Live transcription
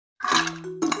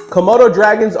Komodo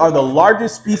dragons are the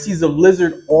largest species of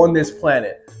lizard on this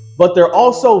planet, but they're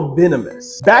also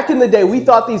venomous. Back in the day, we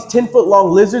thought these 10-foot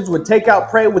long lizards would take out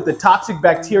prey with the toxic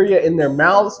bacteria in their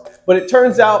mouths, but it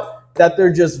turns out that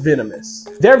they're just venomous.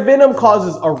 Their venom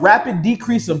causes a rapid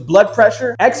decrease of blood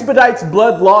pressure, expedites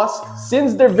blood loss,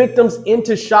 sends their victims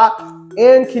into shock,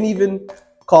 and can even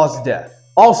cause death.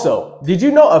 Also, did you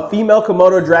know a female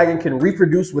Komodo dragon can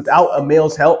reproduce without a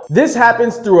male's help? This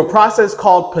happens through a process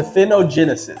called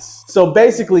parthenogenesis. So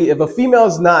basically, if a female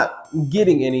is not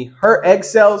getting any, her egg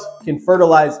cells can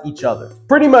fertilize each other.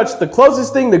 Pretty much the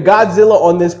closest thing to Godzilla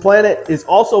on this planet is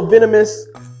also venomous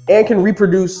and can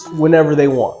reproduce whenever they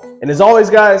want. And as always,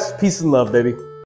 guys, peace and love, baby.